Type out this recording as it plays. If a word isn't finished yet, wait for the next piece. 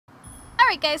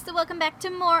Alright guys, so welcome back to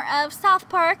more of South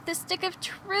Park, the Stick of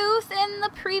Truth. In the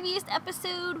previous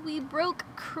episode, we broke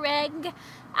Craig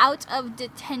out of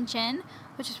detention,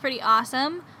 which is pretty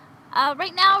awesome.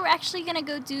 Right now, we're actually going to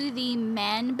go do the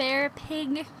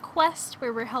Man-Bear-Pig quest,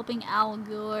 where we're helping Al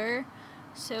Gore.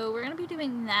 So we're going to be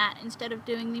doing that instead of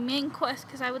doing the main quest,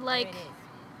 because I would like... There it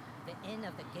is. The Inn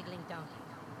of the Giggling Donkey.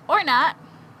 Or not.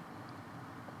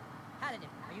 Paladin,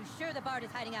 are you sure the bard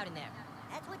is hiding out in there?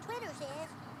 That's what Twitter says.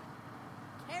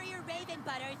 Carrier Raven,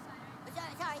 Butters!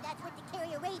 Sorry, that's what the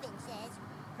Carrier Raven says.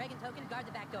 Craig and Token, guard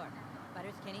the back door.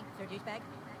 Butters, Kenny, Sir Douchebag,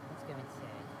 let's go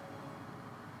inside.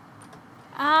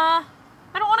 I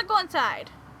don't want to go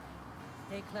inside.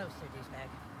 Stay close, Sir Douchebag.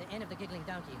 The Inn of the Giggling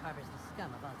Donkey harbors the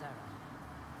scum of Alzara.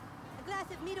 A glass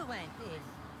of meadle wine, please.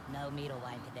 No meadle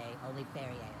wine today, only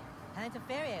fairy ale. Pints of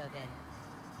fairy ale, then.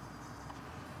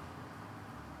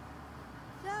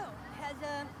 So, has,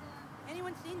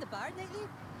 anyone seen the bard lately?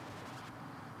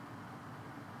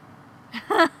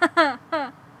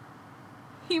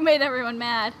 He made everyone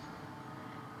mad.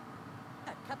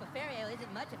 A cup of fairy ale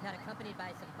isn't much if not accompanied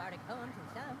by some bardic poems and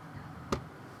some.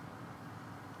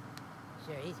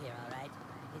 Sure, he's here, all right.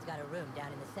 He's got a room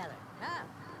down in the cellar. Ah,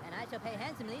 and I shall pay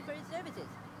handsomely for his services.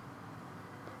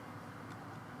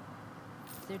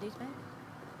 Sir Douchebag?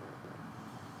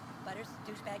 Butters,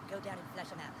 Douchebag, go down and flesh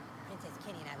him out. Princess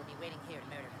Kenny and I will be waiting here to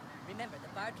murder him. Remember, the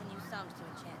bard can use songs to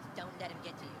enchant. Don't let him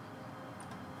get to you.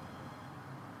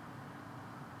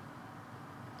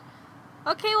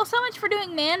 Okay, well, so much for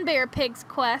doing Man-Bear-Pig's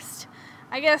quest.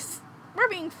 I guess we're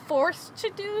being forced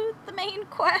to do the main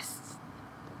quest.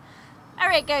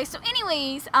 Alright guys, so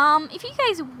anyways, if you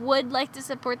guys would like to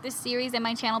support this series and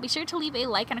my channel, be sure to leave a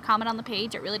like and a comment on the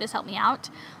page. It really does help me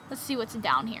out. Let's see what's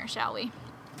down here, shall we?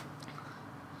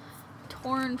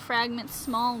 Torn fragments,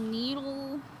 small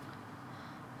needle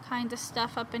kind of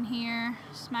stuff up in here.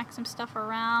 Smack some stuff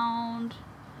around.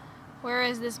 Where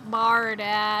is this bard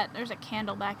at? There's a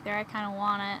candle back there. I kind of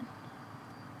want it.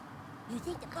 You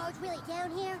think the bard's really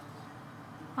down here?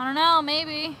 I don't know,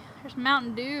 maybe. There's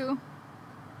Mountain Dew.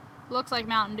 Looks like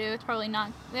Mountain Dew. It's probably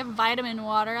not. They have vitamin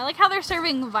water. I like how they're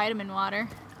serving vitamin water.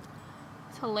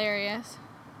 It's hilarious.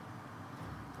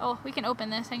 Oh, we can open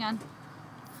this. Hang on.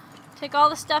 Take all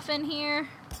the stuff in here.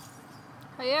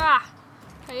 Yeah.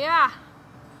 Yeah.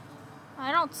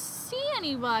 I don't see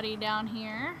anybody down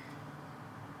here.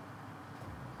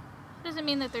 Doesn't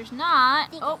mean that there's not.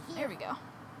 Oh, there we go.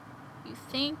 You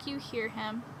think you hear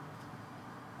him.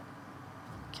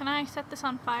 Can I set this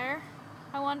on fire?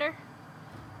 I wonder.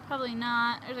 Probably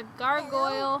not. There's a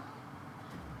gargoyle.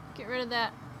 Get rid of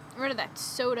that. Get rid of that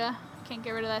soda. Can't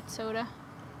get rid of that soda.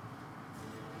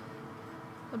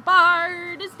 The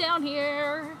bard is down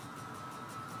here.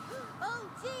 Oh,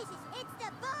 Jesus, it's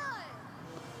the bard!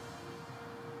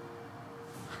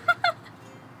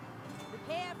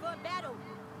 Prepare for battle.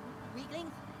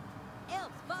 Weaklings,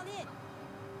 elves, fall in.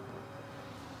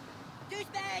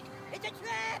 Douchebag, it's a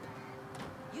trap!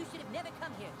 You should have never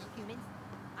come here, you humans.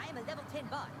 I am a level 10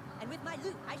 bard, and with my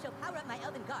loot, I shall power up my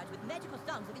elven guards with magical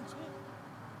songs of enchant.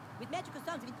 With magical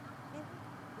songs of enchant.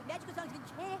 With magical songs of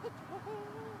enchant.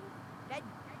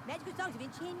 Magical songs of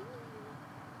enchant.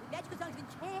 With magical songs of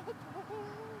enchant.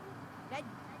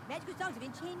 Magical songs of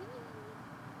enchant.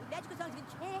 With magical songs of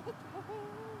enchant.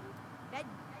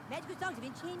 Magical songs of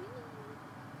enchant.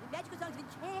 Magical songs of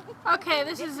enchant. Okay,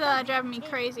 this is driving me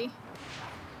crazy.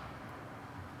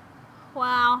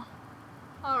 Wow.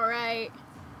 Alright.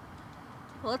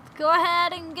 Let's go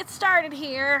ahead and get started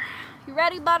here. You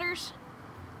ready, Butters?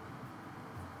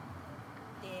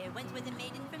 There once was a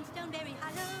maiden from Stoneberry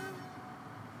Hollow.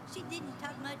 She didn't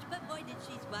talk much, but boy did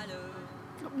she swallow.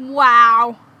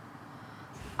 Wow.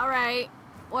 Alright.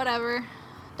 Whatever.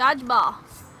 Dodgeball.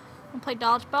 Wanna play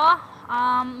dodgeball?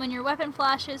 When your weapon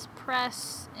flashes,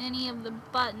 press any of the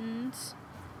buttons.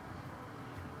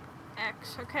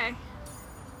 X, okay.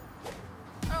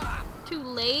 Too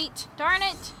late. Darn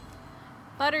it.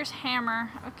 Butters hammer.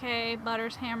 Okay,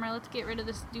 Butters hammer. Let's get rid of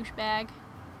this douchebag.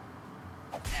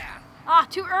 Ah,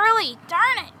 too early.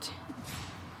 Darn it.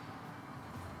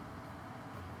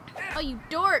 Oh, you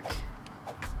dork.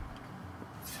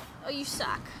 Oh, you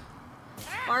suck.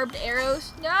 Barbed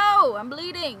arrows. No, I'm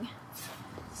bleeding.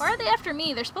 Why are they after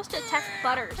me? They're supposed to attack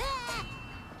Butters.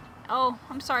 Oh,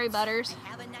 I'm sorry, Butters. I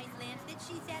have a nice lance that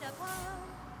she set up.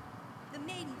 The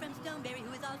maiden from Stoneberry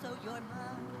who is also your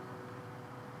mom.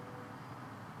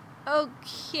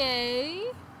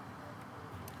 Okay.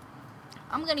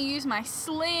 I'm gonna use my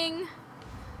sling.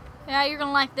 Yeah, you're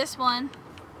gonna like this one.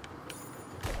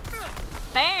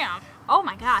 Bam! Oh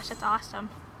my gosh, that's awesome.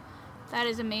 That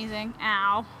is amazing.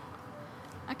 Ow.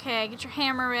 Okay, get your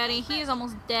hammer ready. He is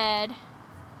almost dead.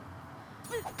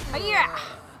 Oh yeah!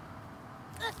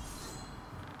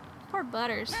 Poor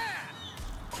Butters.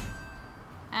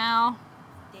 Ow.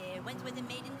 There once was a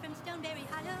maiden from Stoneberry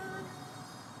Hollow.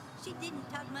 She didn't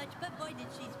talk much, but boy did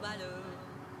she swallow.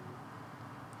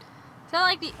 Is that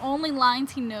like the only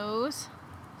lines he knows?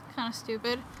 Kind of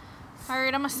stupid.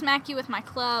 Alright, I'm gonna smack you with my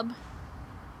club.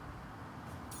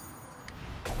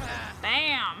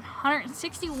 Bam!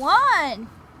 161!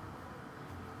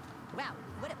 Wow,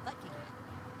 what a butt kicker.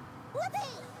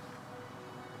 Whoopee!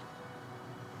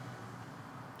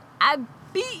 I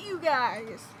beat you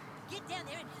guys! Get down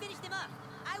there and finish them off.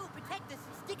 I will protect the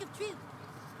stick of truth.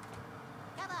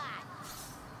 Come on.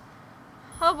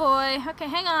 Oh boy. Okay,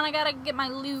 hang on. I gotta get my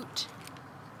loot.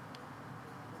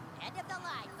 End of the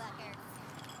line, fucker.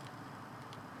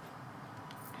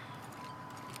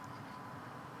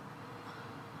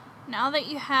 Now that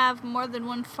you have more than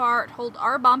one fart, hold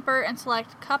R bumper and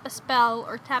select cup a spell,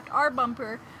 or tap R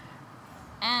bumper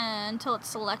until it's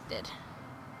selected.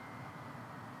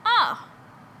 Oh.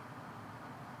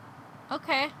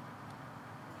 Okay.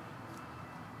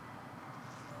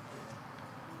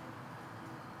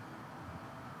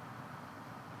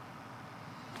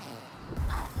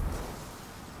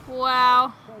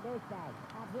 Wow.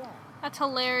 That's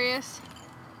hilarious.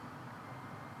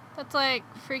 That's like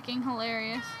freaking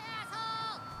hilarious.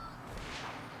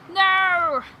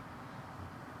 No!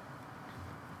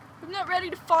 I'm not ready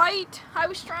to fight. I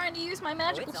was trying to use my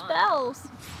magical spells.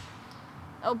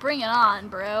 Oh, bring it on,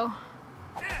 bro.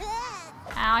 Ow,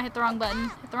 I hit the wrong button.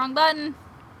 Hit the wrong button.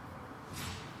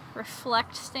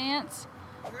 Reflect stance.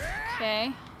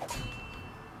 Okay.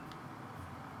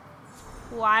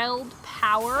 Wild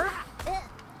power.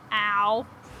 Ow.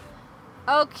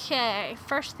 Okay,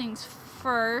 first things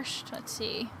first. Let's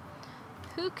see.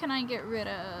 Who can I get rid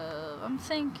of? I'm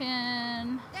thinking...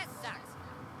 That sucks.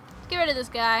 Let's get rid of this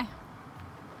guy.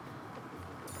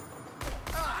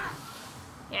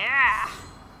 Yeah.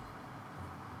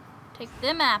 Take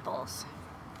them apples.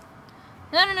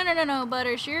 No,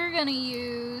 Butters. You're gonna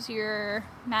use your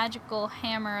magical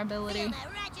hammer ability. Feel my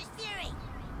righteous fury.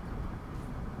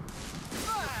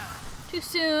 Too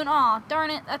soon. Aw, darn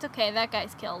it. That's okay. That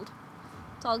guy's killed.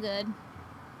 It's all good.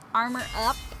 Armor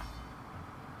up.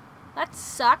 That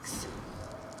sucks.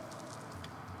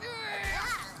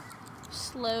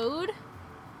 Slowed.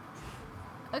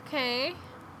 Okay.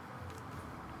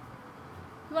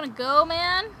 You wanna go,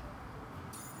 man?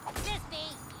 Miss me.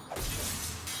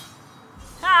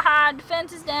 Haha,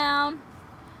 defense is down.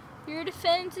 Your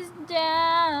defense is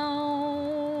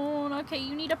down. Okay,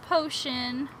 you need a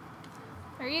potion.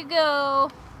 There you go.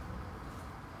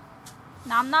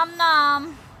 Nom nom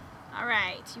nom.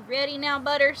 Alright, you ready now,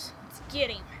 Butters? Let's get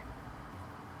him.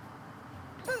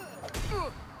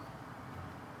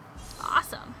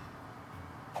 Awesome.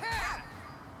 I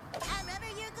remember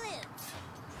your glue.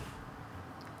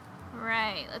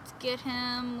 Right, let's get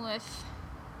him with...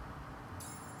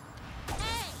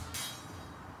 Hey,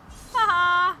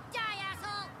 Haha. die,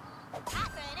 asshole.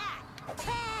 After that.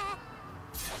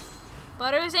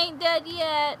 Butters ain't dead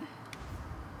yet.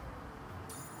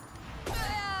 I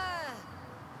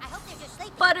hope they're just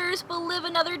sleeping. Butters will live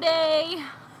another day.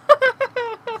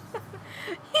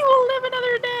 He will live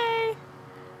another day.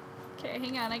 Okay,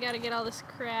 hang on. I gotta get all this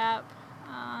crap.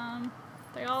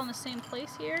 They're all in the same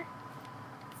place here.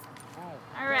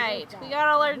 Alright, we got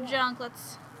all our junk.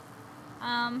 Let's...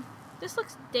 this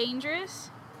looks dangerous.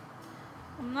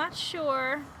 I'm not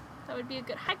sure. That would be a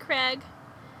good... Hi, Craig.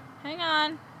 Hang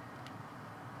on.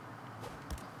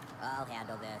 I'll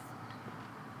handle this.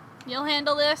 You'll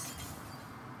handle this?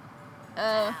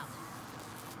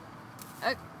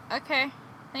 Okay.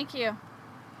 Thank you.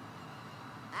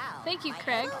 Ow. Thank you, My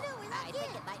Craig. ankle. No, we like I it.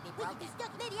 think it might be We could broken. be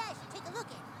stuck. Maybe I should take a look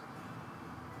at it.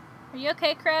 Are you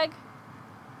okay, Craig?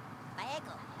 My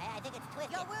ankle. I think it's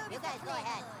twisted. Your word You is guys a go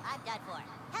ahead. command. I'm done for.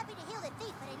 Happy to heal the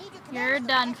thief, but I need your command. You're to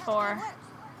done learn how for. the spell works.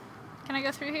 Can I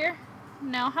go through here?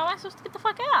 No. How am I supposed to get the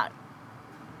fuck out?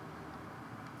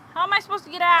 How am I supposed to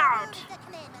get Your word out? is the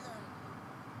command, my lord.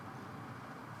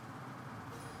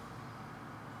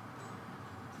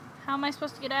 How am I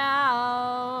supposed to get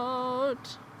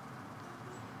out?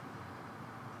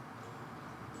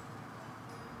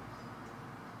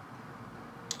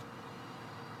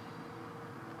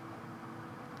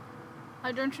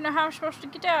 I don't know how I'm supposed to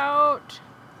get out.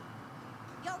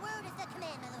 Your word is the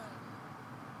command, my lord.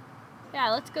 Yeah,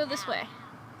 let's go this way.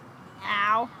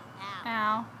 Ow. Ow.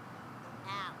 Ow.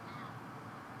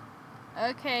 Ow.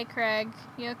 Okay, Craig.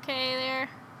 You okay there?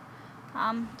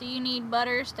 Do you need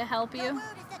Butters to help Your you? word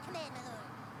is the command, my lord.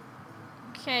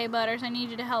 Okay, Butters, I need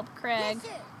you to help Craig. Yes,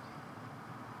 sir.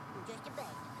 Just a bit.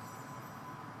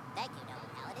 Thank you, Noble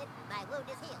Paladin. My wound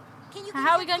is healed. Can you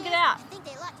How are we gonna get out? I think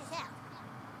they locked us out.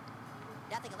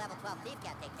 Nothing a level 12 thief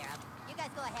can't take care of. You guys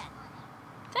go ahead.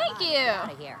 Thank Come on, get out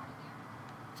you. of here.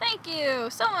 Thank you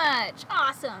so much.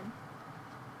 Awesome.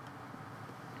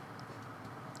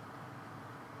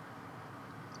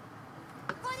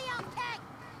 For the old tank!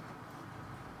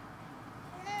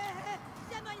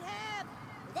 Someone help!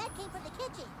 That came from the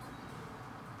kitchen.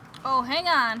 Oh, hang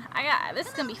on. This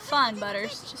is gonna be fun,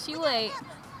 Butters. Just you wait.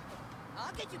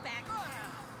 I'll get you back.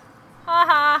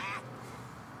 Haha.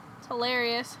 It's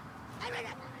hilarious.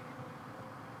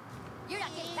 You're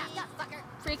not getting backed up, fucker.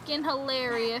 Freaking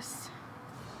hilarious.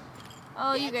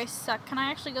 Oh, you guys suck. Can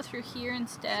I actually go through here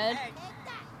instead?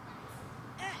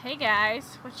 Hey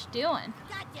guys, what you doing?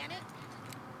 God damn it.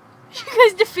 You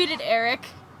guys defeated Eric.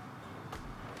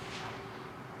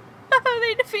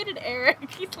 They defeated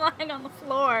Eric. He's lying on the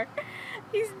floor.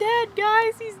 He's dead,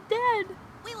 guys. He's dead.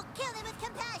 We will kill him with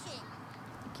compassion.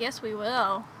 Guess we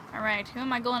will. Alright, who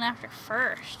am I going after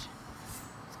first?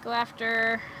 Let's go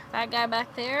after that guy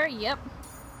back there. Yep.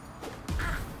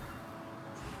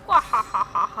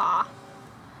 Wahahaha.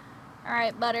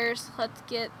 Alright, Butters. Let's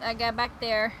get that guy back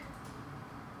there.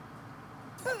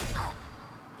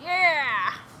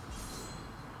 Yeah!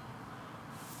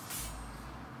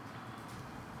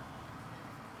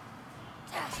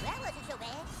 That wasn't so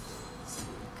bad.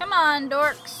 Come on,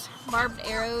 dorks. Barbed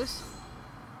arrows.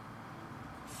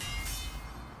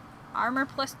 Armor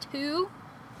 +2.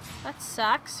 That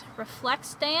sucks. Reflect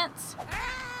stance.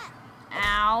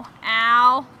 Ow.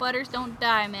 Ow. Butters, don't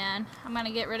die, man. I'm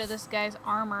gonna get rid of this guy's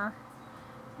armor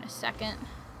in a second.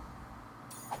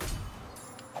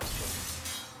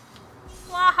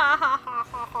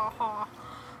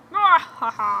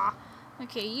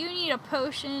 Okay, you need a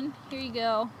potion. Here you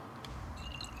go.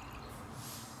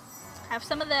 Have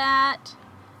some of that.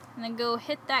 And then go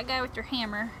hit that guy with your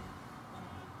hammer.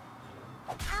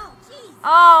 Ow, jeez.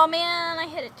 Oh man, I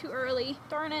hit it too early.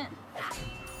 Darn it.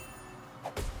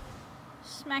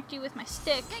 Smacked you with my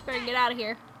stick. Better get out of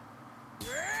here.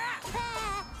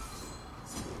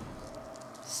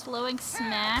 Slowing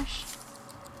smash.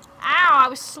 Ow, I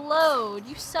was slowed.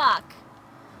 You suck.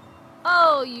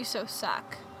 Oh, you so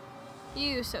suck.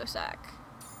 You so suck.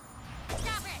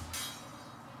 Stop it.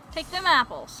 Take them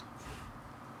apples.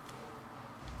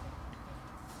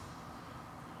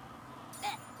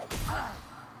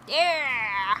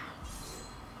 Yeah.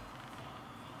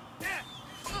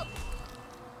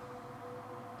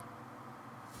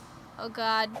 Oh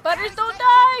god. Butters, don't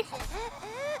die!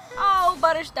 Oh,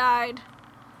 Butters died.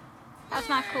 That's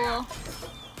not cool.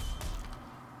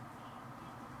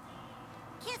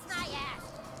 Kiss my ass.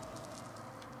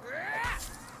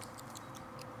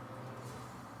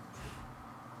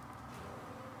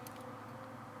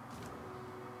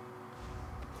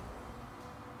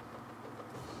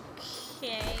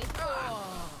 Okay.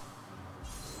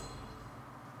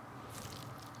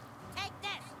 Take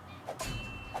this.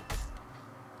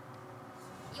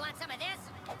 You want some of this?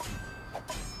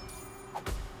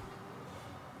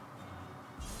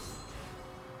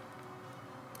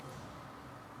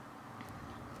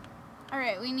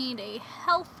 Alright, we need a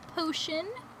health potion.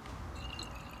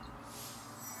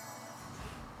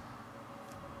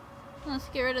 Let's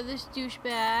get rid of this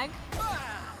douchebag.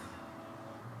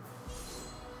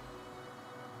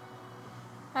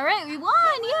 Alright, we won!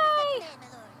 Yay!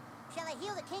 Shall I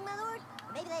heal the king, my lord?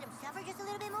 Or maybe let him suffer just a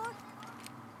little bit more?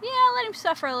 Yeah, let him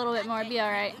suffer a little bit more. Be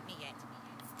alright. Loot me yet.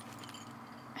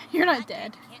 You're not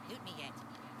dead. You can't loot me yet.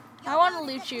 I want to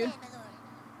loot you.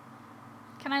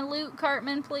 Can I loot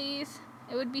Cartman, please?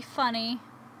 It would be funny.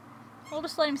 We'll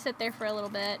just let him sit there for a little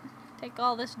bit. Take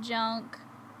all this junk.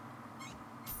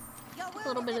 A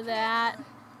little bit of that.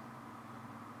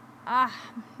 Ah,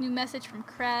 new message from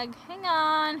Craig. Hang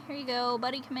on. Here you go.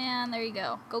 Buddy command. There you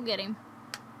go. Go get him.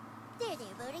 There,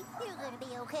 buddy. You're gonna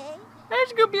be okay.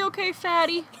 That's gonna be okay,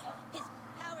 fatty. His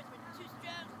powers were too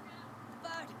strong. The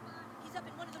bard, he's up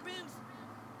in one of the rooms.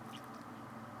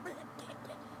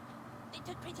 They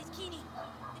took Princess Keene. They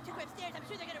took her upstairs. I'm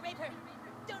sure they're gonna rape her.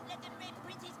 Don't let them rape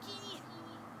Princess Keene.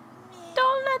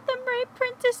 Don't let them rape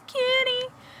Princess Kenny.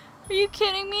 Are you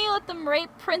kidding me? Let them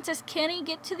rape Princess Kenny.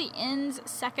 Get to the inn's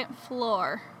second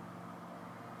floor.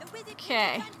 The wizard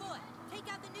Okay. needs a convoy. Take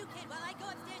out the new kid while I go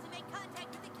upstairs and make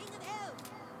contact with the King of Hell.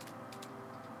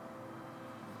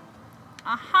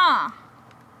 Aha.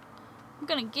 I'm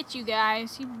gonna get you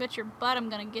guys. You bet your butt I'm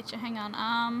gonna get you. Hang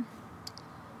on.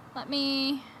 Let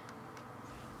me...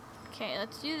 Okay,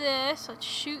 let's do this. Let's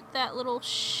shoot that little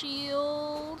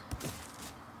shield.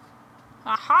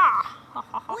 Aha! Ha,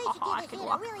 ha, ha, We ha, should ha. I give could this in a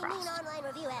walk really across. mean online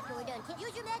review after we're done.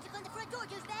 Use your magic on the front door,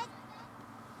 douchebag.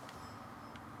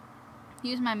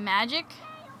 Use my magic?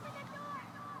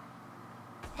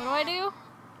 What do I do?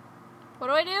 What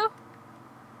do I do?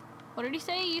 What did he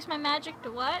say? Use my magic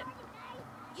to what?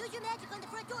 Use your magic on the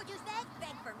front door, douchebag.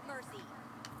 Beg for mercy.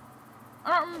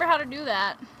 I don't remember how to do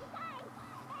that.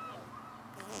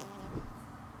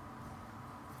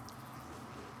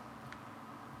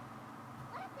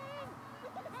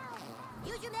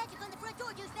 Use your magic on the front door,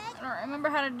 douchebag. I don't remember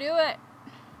how to do it.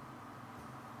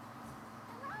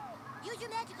 Use your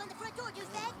magic on the front door,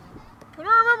 douchebag. I don't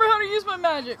remember how to use my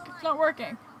magic. It's not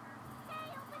working.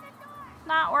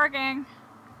 Not working.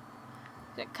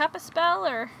 Is it cup a spell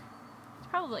or? It's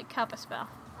probably cup a spell.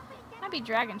 Might be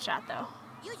dragon shot though.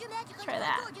 Use your magic on Try the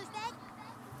that. front door, douchebag.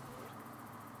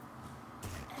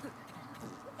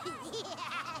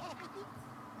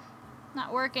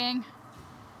 Not working.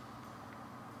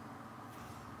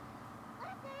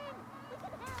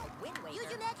 Wind waker. Use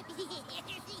your magic.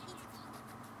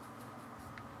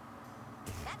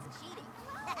 That's cheating.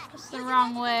 It's the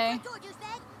wrong way. Front door,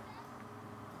 douchebag.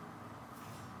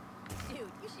 Dude,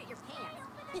 you shit your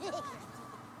pants.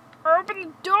 Open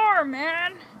the door,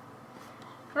 man.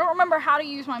 I don't remember how to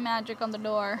use my magic on the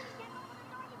door.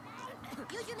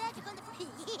 Use your magic on the front.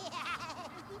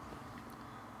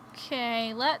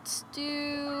 Okay, let's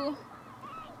do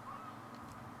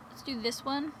this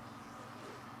one.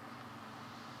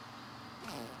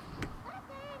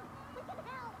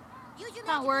 Use your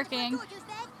Not magic working. on the front door,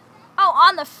 douchebag. Oh,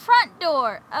 on the front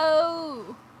door.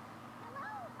 Oh,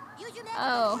 Use your magic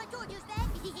Oh. on the front door,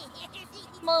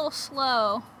 douchebag. I'm a little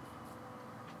slow.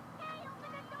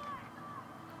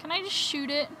 Can I just shoot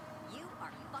it? You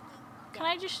are fucking Can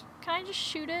I just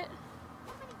shoot it?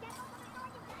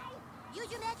 Use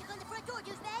your magic on the front door,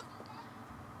 douchebag.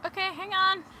 Okay, hang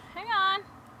on. Hang on.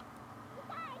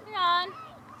 Hang on.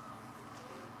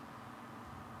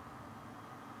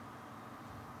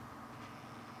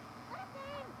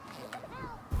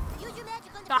 Use your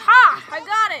magic on the front Aha! door, I douchebag.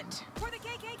 got it. for the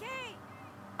KKK.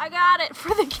 I got it for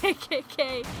the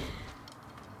KKK.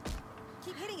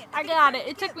 Keep hitting it. I got it.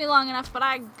 It took me long enough, but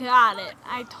I got it.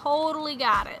 I totally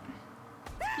got it.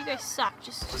 You guys suck.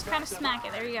 Just kind of smack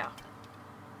it. There you go.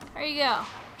 There you go.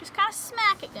 Just kind of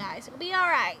smack it, guys. It'll be all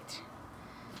right.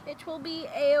 It will be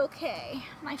a-okay.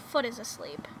 My foot is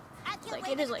asleep. I can't Like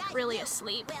wait it is till like you guys really do.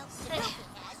 asleep. Well, the broken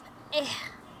has.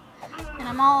 And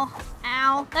I'm all,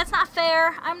 ow. That's not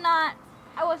fair. I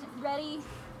wasn't ready.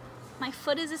 My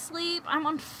foot is asleep. I'm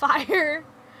on fire.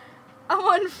 I'm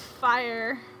on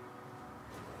fire.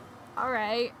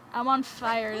 Alright. I'm on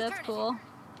fire. That's cool.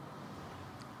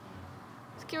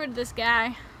 Let's get rid of this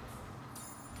guy.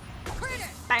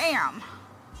 Bam!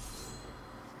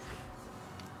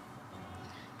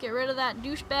 Get rid of that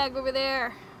douchebag over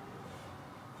there.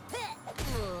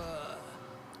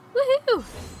 Woohoo!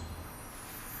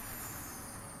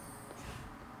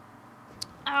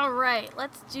 Alright,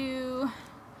 let's do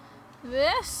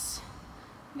this.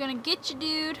 I'm gonna get you,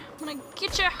 dude. I'm gonna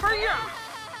get you. Hurry up!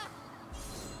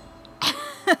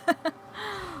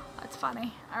 That's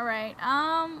funny. Alright,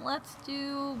 let's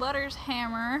do Butter's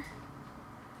hammer.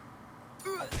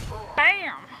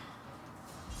 Bam!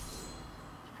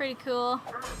 Pretty cool.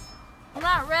 I'm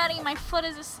not ready. My foot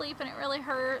is asleep and it really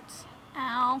hurts.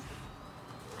 Ow.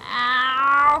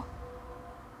 Ow!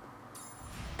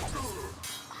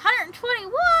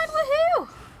 121! Woohoo!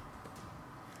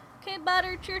 Okay,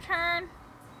 Butter, it's your turn.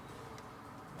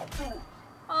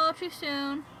 Oh, too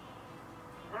soon.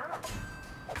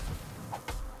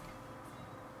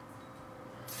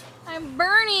 I'm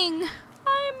burning!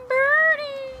 I'm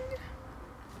burning!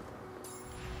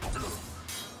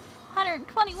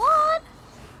 121!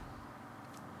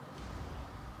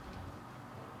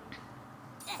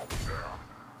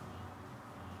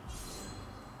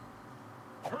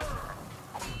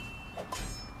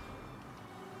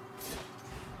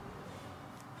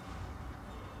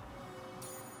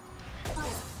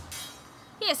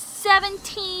 He has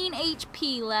 17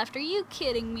 HP left. Are you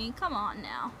kidding me? Come on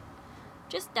now.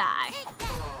 Just die. Take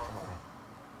that.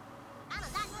 I'm a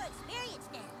lot more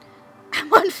experienced now.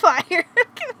 I'm on fire.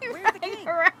 Look at me Where's the running king?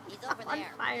 around. He's over I'm on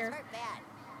there. fire. He's hurt bad.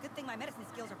 Good thing my medicine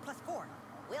skills are +4.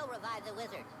 We'll revive the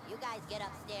wizard. You guys get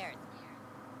upstairs.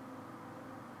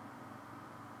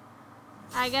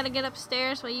 I gotta get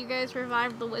upstairs while you guys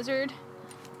revive the wizard.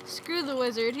 Screw the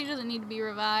wizard. He doesn't need to be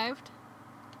revived.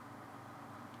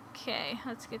 Okay,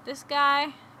 let's get this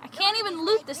guy. I can't even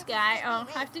loot this guy. Oh,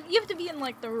 you have to be in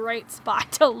like the right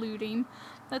spot to loot him.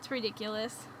 That's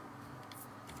ridiculous.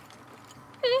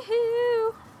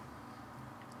 Woohoo!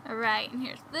 Alright, and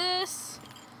here's this.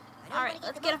 I don't Alright, wanna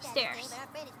let's the get most out of Trey, upstairs. but our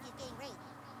friend is getting raped.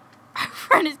 Our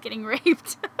friend is getting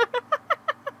raped.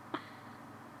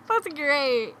 That's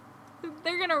great.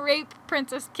 They're gonna rape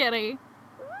Princess Kitty.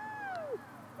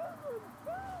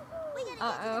 We gotta get to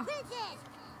Uh-oh. the princess.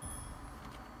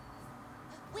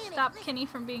 Wait a minute, Stop listen. Kenny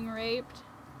from being raped.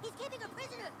 He's keeping a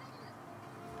prisoner.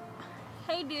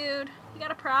 Hey dude, you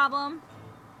got a problem?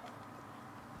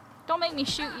 Don't make me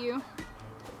shoot you.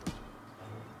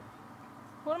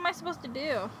 What am I supposed to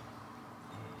do?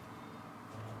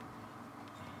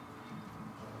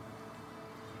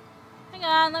 Hang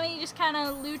on, let me just kind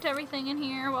of loot everything in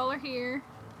here while we're here.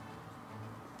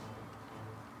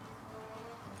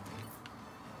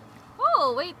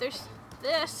 Oh, wait, there's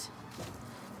this.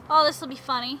 Oh, this will be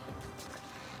funny.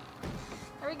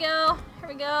 Here we go. Here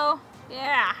we go.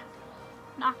 Yeah.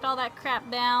 Knocked all that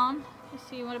crap down. Let's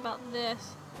see, what about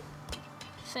this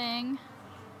thing?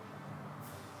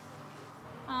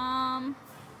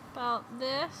 About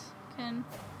this. Can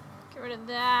get rid of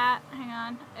that. Hang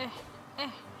on. I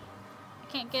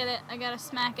can't get it. I gotta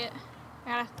smack it. I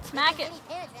gotta smack it. Any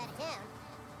parents are out of town.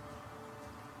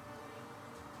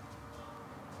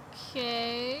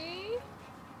 Okay.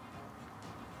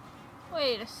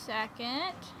 Wait a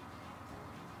second.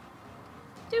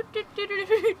 Do do do do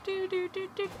do do do do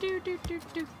do do do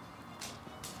do.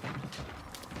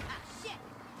 Ah, shit!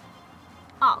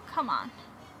 Oh, come on.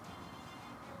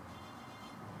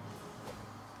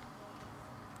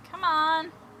 Come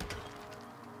on.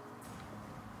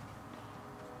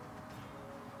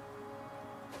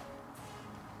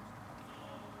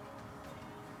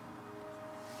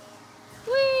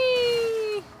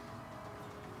 Whee!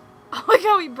 Oh my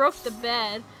god, we broke the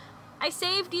bed. I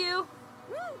saved you.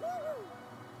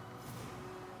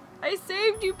 I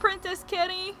saved you, Princess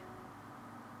Kitty.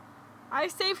 I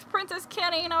saved Princess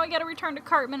Kenny. Now I gotta return to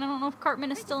Cartman. I don't know if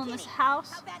Cartman is still in this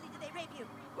house. How badly did they rape you?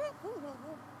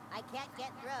 I can't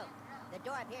get through. The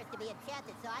door appears to be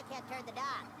enchanted, so I can't turn the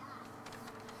knob.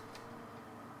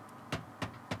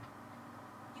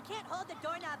 You can't hold the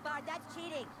doorknob, Bard. That's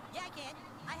cheating. Yeah, I can.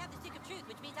 I have the stick of truth,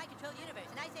 which means I control the universe,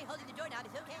 and I say holding the doorknob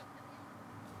is okay.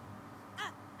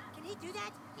 Ah, can he do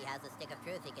that? He has a stick of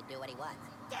truth. He can do what he wants.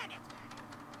 Damn it!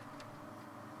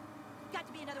 Got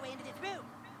to be another way into this room.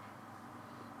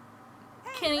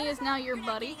 Hey, Kenny what is now your You're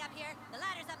not buddy. getting up here. The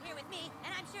ladder's up here with me,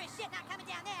 and I'm sure as shit not coming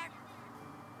down there.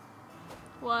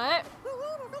 What?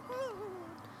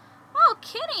 Oh,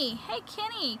 Kenny. Hey,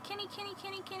 Kenny. Kenny.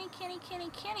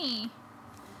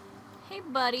 Hey,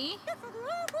 buddy. Now,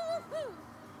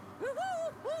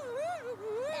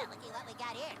 looky what we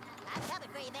got here. I'm coming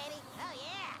for you, baby. Oh,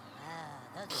 yeah. Oh,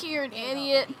 those are You're an big old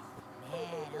idiot. things.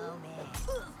 Man, oh, man.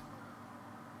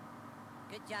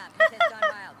 Good job. Princess gone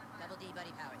wild. Double D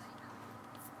buddy powers.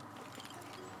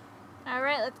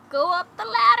 Alright, let's go up the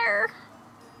ladder.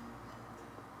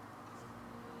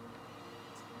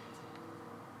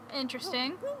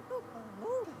 Interesting.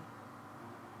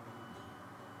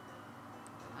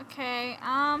 Okay,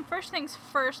 first things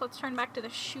first, let's turn back to the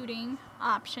shooting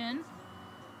option.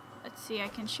 Let's see, I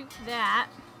can shoot that.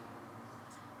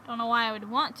 Don't know why I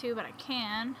would want to, but I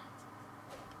can.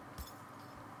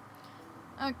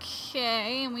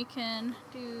 Okay, and we can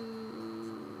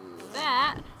do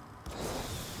that.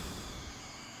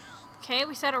 Okay,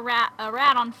 we set a rat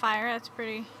on fire. That's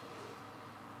pretty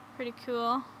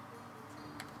cool.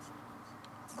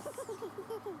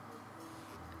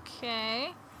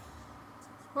 Okay.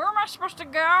 Where am I supposed to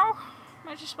go? Am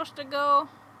I just supposed to go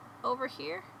over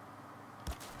here?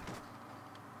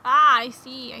 Ah, I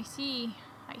see. I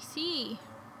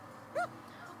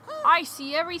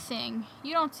see everything.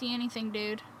 You don't see anything,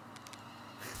 dude.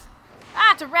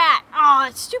 Ah, it's a rat. Oh,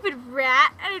 that stupid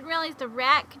rat. I didn't realize the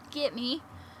rat could get me.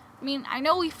 I mean, I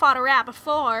know we fought a rat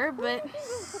before, but...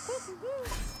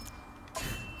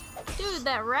 Dude,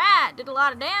 that rat did a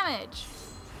lot of damage.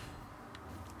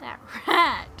 That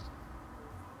rat.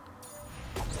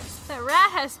 That rat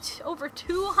has over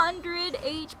 200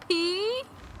 HP.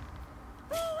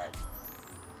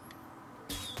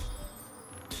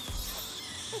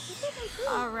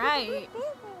 Alright.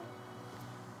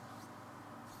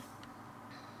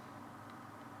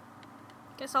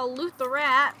 Guess I'll loot the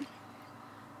rat.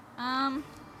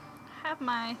 Have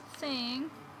my thing.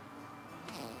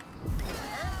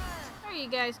 There you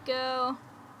guys go.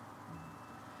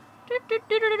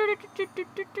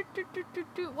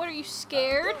 What, are you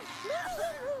scared?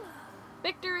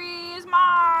 Victory is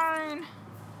mine!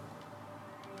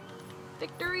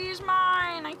 Victory is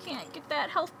mine! I can't get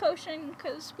that health potion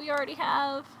because we already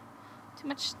have too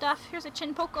much stuff. Here's a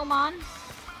Chin Pokemon.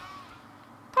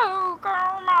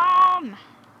 Pokemon!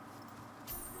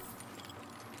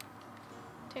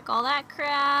 Take all that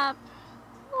crap.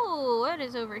 Ooh, what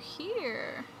is over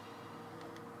here?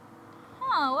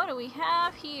 Huh, what do we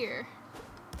have here?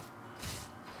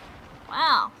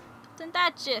 Wow. Isn't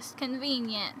that just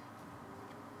convenient?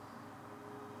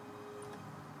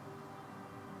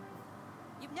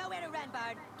 You've nowhere to run,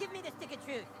 Bard. Give me the stick of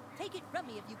truth. Take it from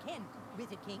me if you can,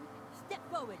 Wizard King. Step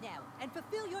forward now and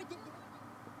fulfill your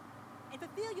Step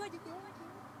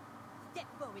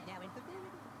forward now and fulfill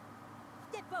your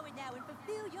Step forward now and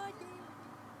fulfill your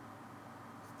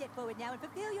Step forward now and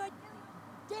fulfill your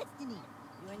destiny.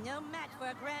 You are no match for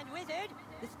a grand wizard.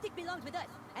 The stick belongs with us,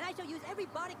 and I shall use every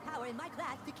bardic power in my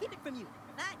class to keep it from you.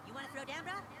 Huh? You want to throw down,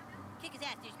 bro? Kick his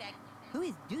ass, douchebag. Who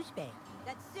is douchebag?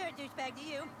 That's Sir Douchebag to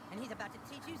you, and he's about to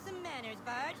teach you some manners,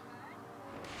 Bard.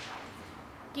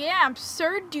 Yeah, I'm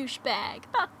Sir Douchebag.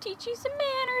 About to teach you some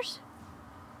manners.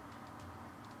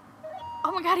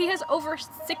 Oh my god, he has over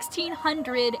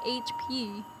 1600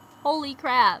 HP. Holy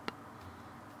crap.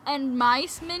 And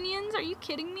mice minions? Are you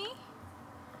kidding me?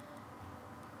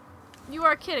 You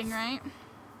are kidding, right?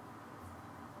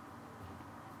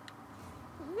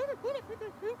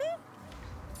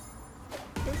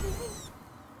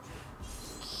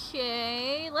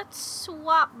 Okay, let's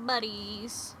swap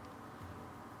buddies.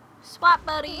 Swap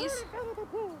buddies.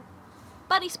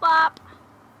 Buddy swap.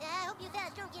 I hope you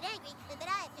fellas don't get angry, but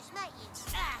I have to smite you.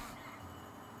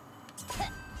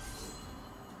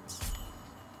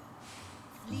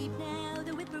 Sleep now,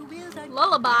 the whippoorwills are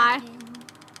Lullaby.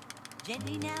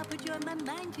 gently now, put your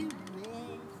mind to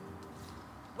rest.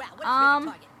 Wow, what a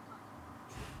target.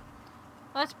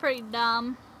 That's pretty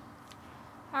dumb.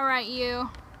 Alright, you.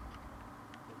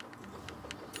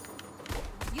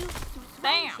 You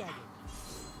Bam.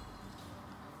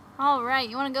 Alright,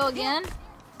 you wanna go again?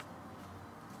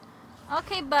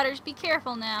 Okay, Butters, be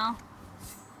careful now.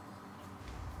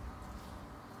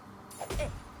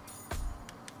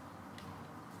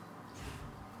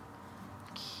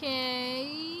 Okay,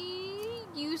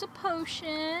 use a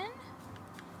potion.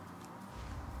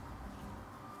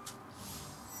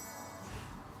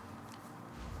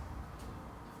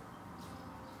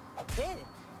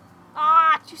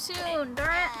 Ah, too soon,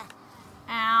 darn it.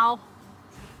 Ow.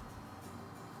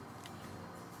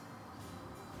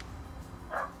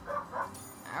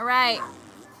 Alright.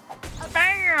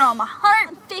 Bam!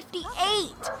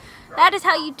 158! That is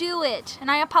how you do it. And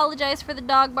I apologize for the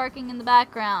dog barking in the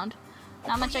background.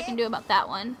 Not much I can do about that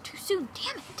one. Too soon,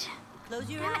 damn it. Close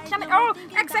your Damn eyes, it, damn it. no more Oh,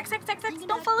 thinking X, about X, X, X, X. thinking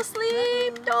Don't fall about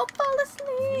asleep. trouble. Don't fall Sleep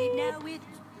asleep. now with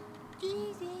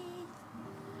Jesus,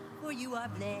 for you are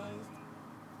blessed.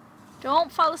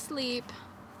 Don't fall asleep.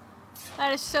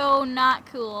 That is so not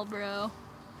cool, bro.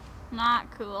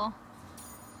 Not cool.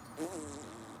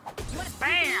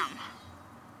 Bam!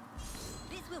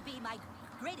 This will be my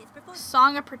greatest performance.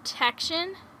 Song of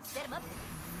Protection? Set him up,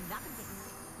 knock him down.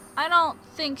 I don't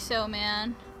think so,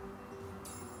 man.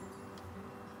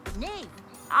 Nay,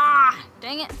 Ah,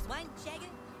 dang it. swine shagger.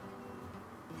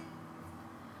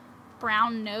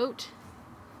 Brown note.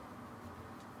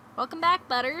 Welcome back,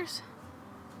 Butters.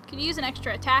 Could use an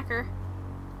extra attacker.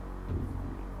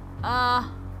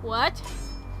 What?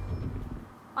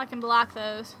 I can block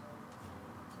those.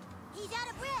 He's out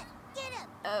of breath. Get him.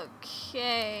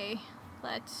 Okay.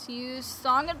 Let's use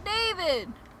Song of David.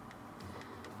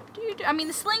 Dude, I mean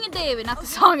the Sling of David, not the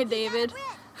Song of David.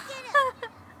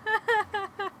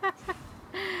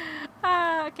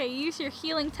 Okay, use your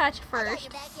healing touch I got first.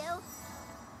 your back, yo.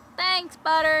 Thanks,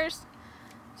 Butters.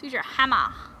 Let's use your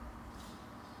hammer.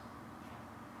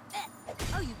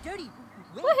 Oh, you dirty.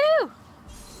 Woohoo!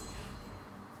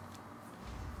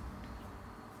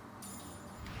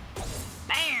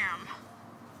 Bam!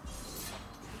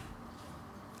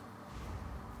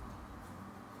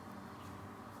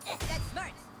 That's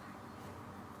smart.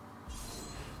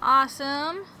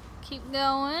 Awesome. Keep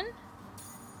going.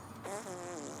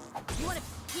 You want to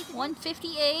piece of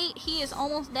 158. He is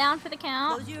almost down for the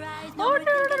count. Close your eyes, Oh, no more no,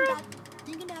 no, no.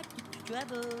 thinking about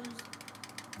troubles.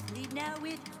 Sleep now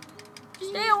with Stay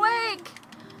Jesus, awake!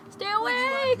 Stay for you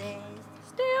are awake! blessed.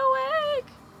 Stay awake!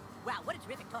 Wow, what a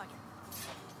terrific target.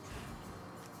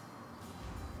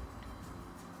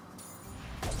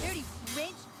 Dirty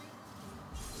wrench.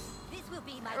 This will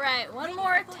be my Right, one greatest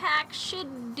more performance. attack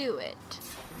should do it.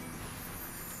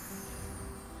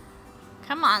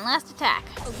 Come on, last attack.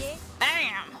 Oh yeah?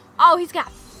 Bam! Oh, he's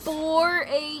got 4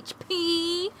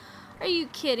 HP. Are you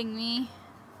kidding me?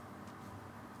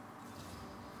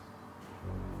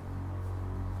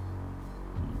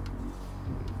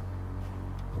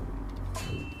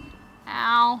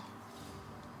 Ow.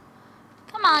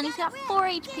 Come on, he's got 4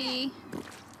 HP.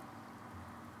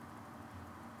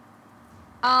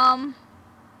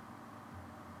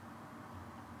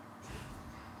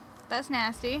 That's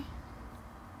nasty.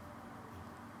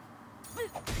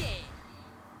 Yeah.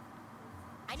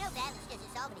 I know balance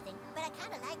doesn't solve anything, but I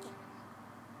kind of like it.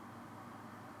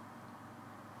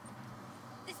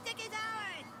 The stick is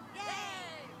ours!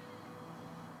 Yay!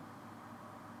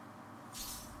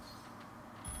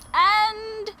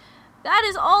 And that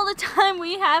is all the time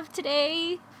we have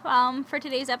today for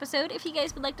today's episode. If you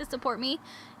guys would like to support me,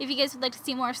 if you guys would like to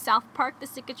see more of South Park, The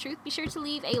Stick of Truth, be sure to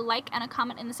leave a like and a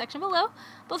comment in the section below.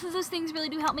 Both of those things really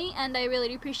do help me, and I really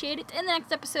do appreciate it. In the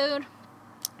next episode,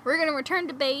 we're going to return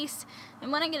to base,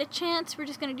 and when I get a chance, we're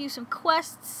just going to do some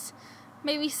quests,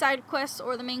 maybe side quests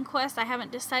or the main quest. I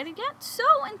haven't decided yet. So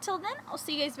until then, I'll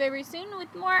see you guys very soon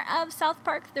with more of South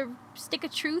Park, The Stick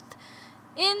of Truth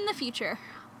in the future.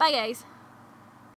 Bye, guys.